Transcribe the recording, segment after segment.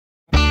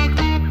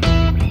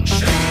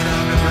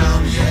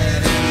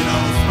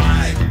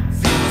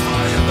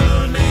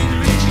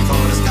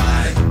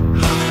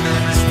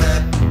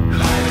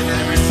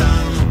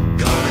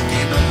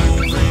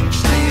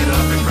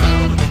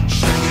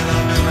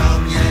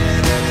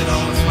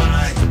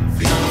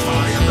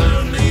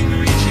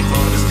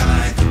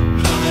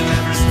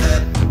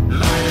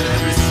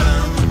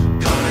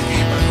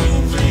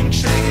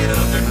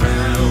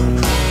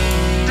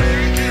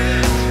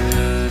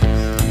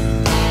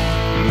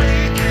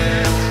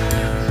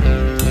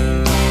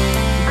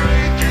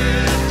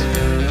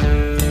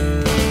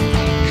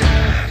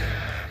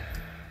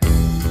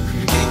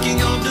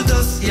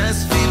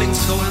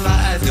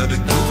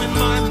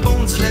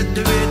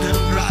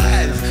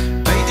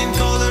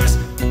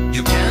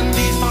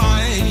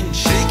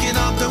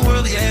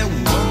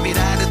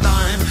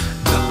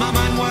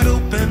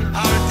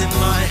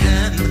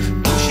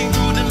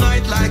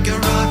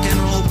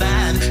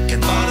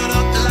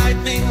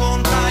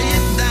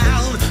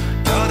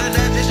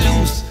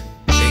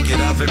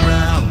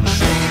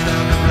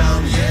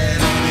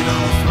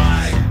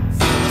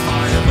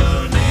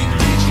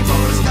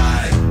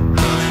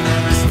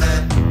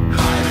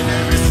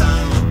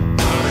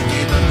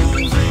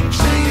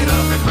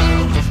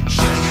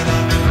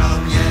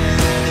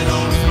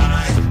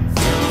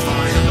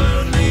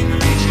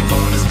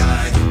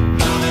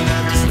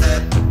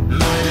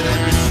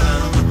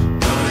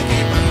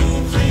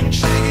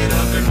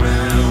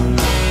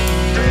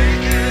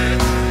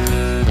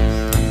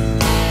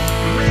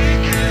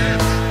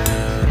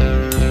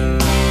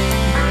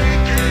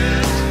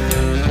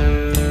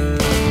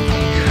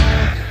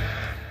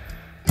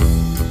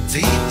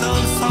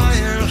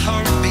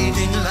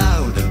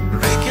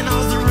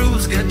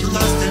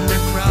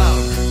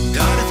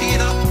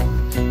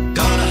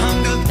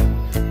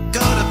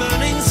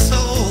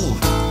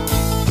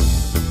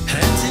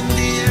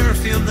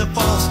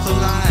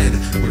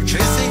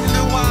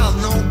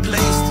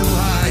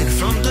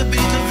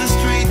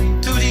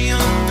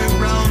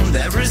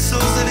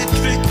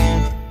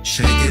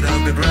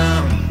off the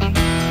ground.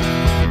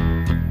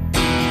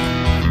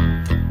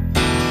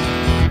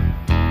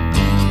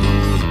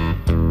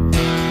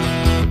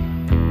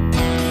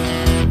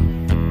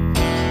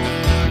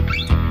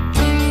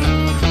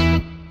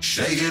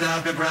 Shake it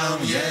off the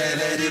ground, yeah,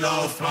 let it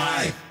all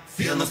fly.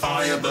 Feel the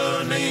fire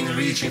burning,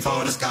 reaching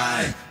for the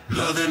sky.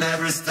 Love in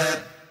every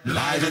step,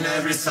 light in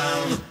every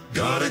sound.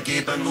 Gotta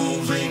keep it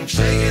moving,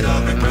 shake it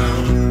off the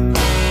ground.